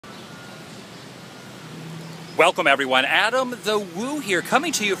Welcome everyone, Adam the Woo here,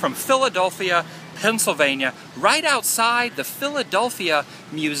 coming to you from Philadelphia, Pennsylvania, right outside the Philadelphia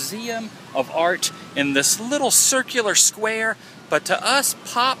Museum of Art in this little circular square. But to us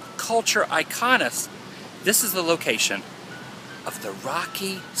pop culture iconists, this is the location of the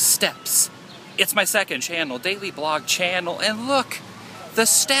Rocky Steps. It's my second channel, daily blog channel, and look, the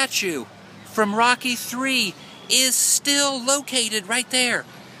statue from Rocky 3 is still located right there.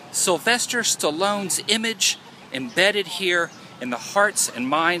 Sylvester Stallone's image embedded here in the hearts and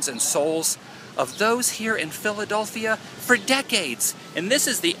minds and souls of those here in Philadelphia for decades. And this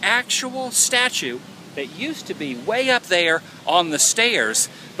is the actual statue that used to be way up there on the stairs,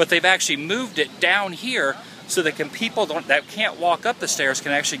 but they've actually moved it down here so that people that can't walk up the stairs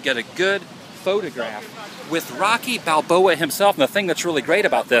can actually get a good photograph with Rocky Balboa himself. And the thing that's really great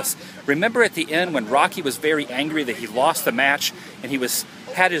about this, remember at the end when Rocky was very angry that he lost the match and he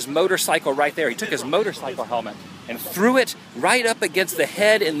had his motorcycle right there. He took his motorcycle helmet and threw it right up against the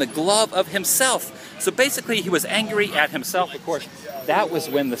head and the glove of himself. So basically he was angry at himself. Of course, that was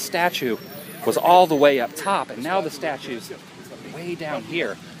when the statue was all the way up top, and now the statue's way down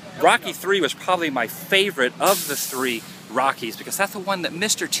here. Rocky 3 was probably my favorite of the three Rockies because that's the one that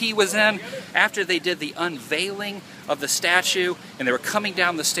Mr. T was in. After they did the unveiling of the statue and they were coming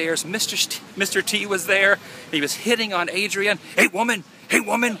down the stairs, Mr. T was there. He was hitting on Adrian. Hey woman,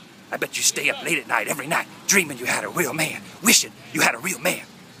 I bet you stay up late at night every night dreaming you had a real man, wishing you had a real man.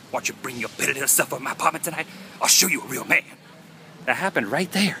 Why don't you bring your pretty little self up to my apartment tonight? I'll show you a real man. That happened right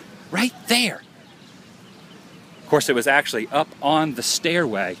there, right there. Of course, it was actually up on the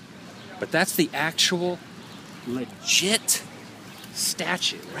stairway, but that's the actual legit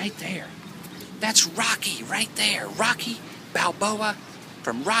statue right there. That's Rocky right there. Rocky Balboa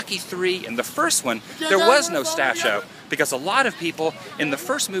from Rocky 3. In the first one, there was no statue because a lot of people in the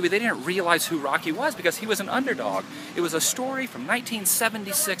first movie, they didn't realize who Rocky was because he was an underdog. It was a story from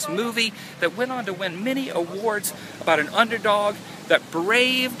 1976 movie that went on to win many awards about an underdog that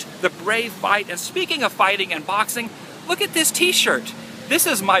braved the brave fight. And speaking of fighting and boxing, look at this t-shirt. This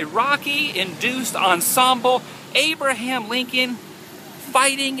is my Rocky-induced ensemble, Abraham Lincoln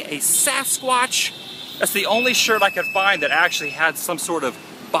fighting a Sasquatch. That's the only shirt I could find that actually had some sort of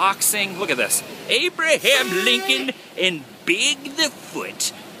boxing. Look at this. Abraham Lincoln and Big the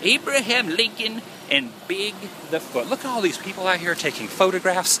Foot. Abraham Lincoln and Big the Foot. Look at all these people out here taking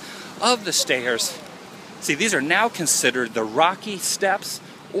photographs of the stairs. See, these are now considered the Rocky Steps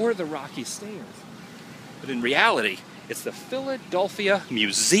or the Rocky Stairs. But in reality, it's the Philadelphia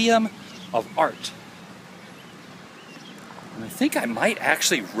Museum of Art. And I think I might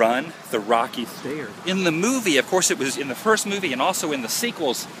actually run the Rocky Stairs. In the movie, of course, it was in the first movie and also in the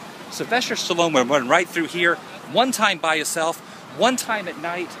sequels, Sylvester Stallone would run right through here, one time by himself, one time at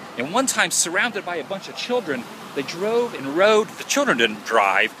night, and one time surrounded by a bunch of children. They drove and rode. The children didn't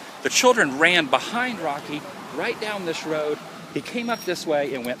drive. The children ran behind Rocky right down this road. He came up this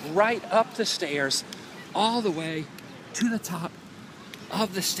way and went right up the stairs all the way to the top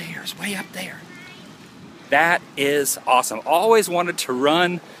of the stairs, way up there. That is awesome. Always wanted to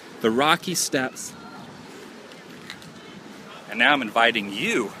run the Rocky Steps. And now I'm inviting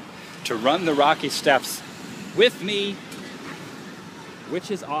you to run the Rocky Steps with me, which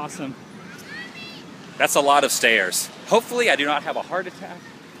is awesome. That's a lot of stairs. Hopefully I do not have a heart attack,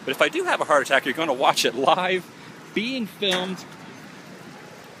 but if I do have a heart attack, you're going to watch it live, being filmed.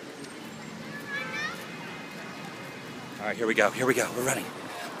 All right, here we go, we're running, here we go, we're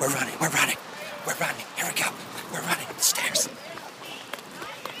running up the stairs.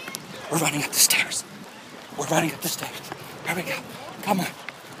 We're running up the stairs. Here we go, come on.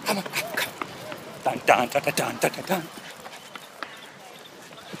 Dun, dun, dun, dun, dun, dun, dun.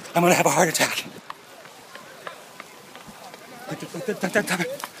 I'm gonna have a heart attack.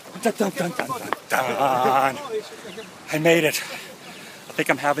 I made it. I think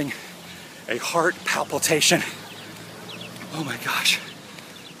I'm having a heart palpitation. Oh my gosh,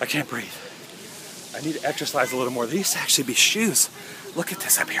 I can't breathe. I need to exercise a little more. There used to actually be shoes. Look at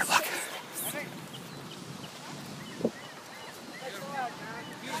this up here, look.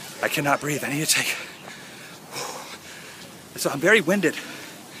 I cannot breathe, I need to take. So I'm very winded.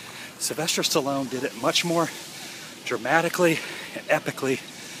 Sylvester Stallone did it much more dramatically and epically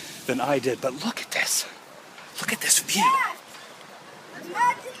than I did. But look at this view.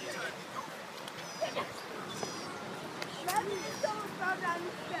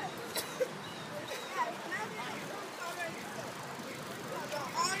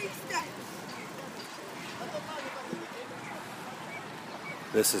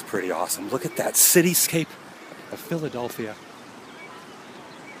 This is pretty awesome. Look at that cityscape of Philadelphia.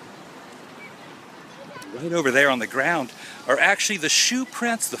 Right over there on the ground are actually the shoe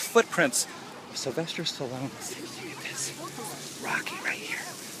prints, the footprints of Sylvester Stallone. Look at this. Rocky right here.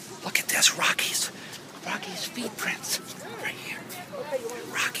 Look at this, Rocky's feet prints right here.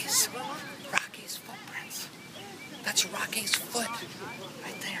 Rocky's footprints. That's Rocky's foot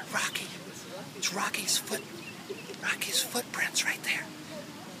right there. Rocky. It's Rocky's footprints right there.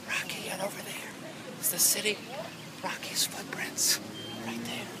 Rocky, and over there is the city. Rocky's footprints right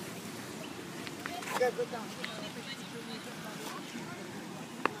there.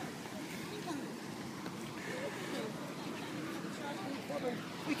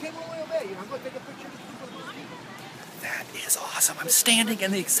 That is awesome. I'm standing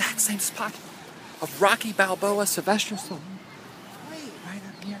in the exact same spot of Rocky Balboa, Sylvester Stallone. Right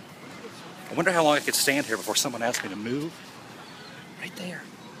up here. I wonder how long I could stand here before someone asked me to move. Right there.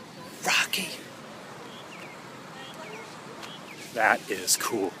 Rocky. That is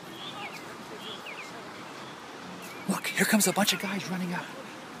cool. Look, here comes a bunch of guys running up.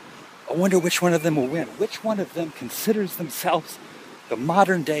 I wonder which one of them will win. Which one of them considers themselves the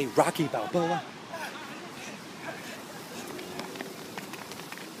modern day Rocky Balboa?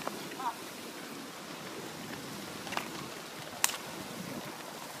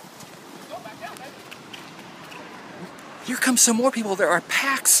 Here come some more people. There are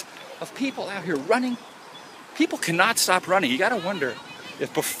packs of people out here running. People cannot stop running. You gotta wonder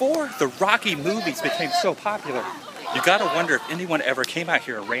if before the Rocky movies became so popular, you gotta wonder if anyone ever came out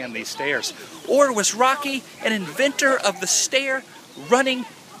here and ran these stairs. Or was Rocky an inventor of the stair running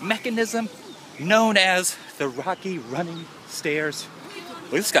mechanism known as the Rocky running stairs?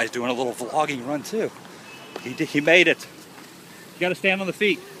 Well, this guy's doing a little vlogging run too. He made it. You gotta stand on the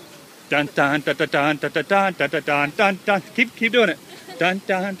feet. Dun dun dun dun dun dun dun dun dun dun dun dun. Keep doing it. Dun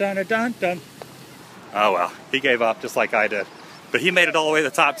dun dun dun dun dun. Oh well, he gave up just like I did. But he made it all the way to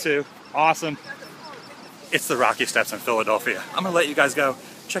the top too. Awesome. It's the Rocky Steps in Philadelphia. I'm gonna let you guys go.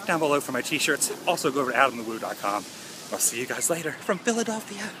 Check down below for my t-shirts. Also go over to AdamTheWoo.com. I'll see you guys later from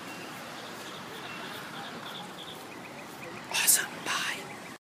Philadelphia.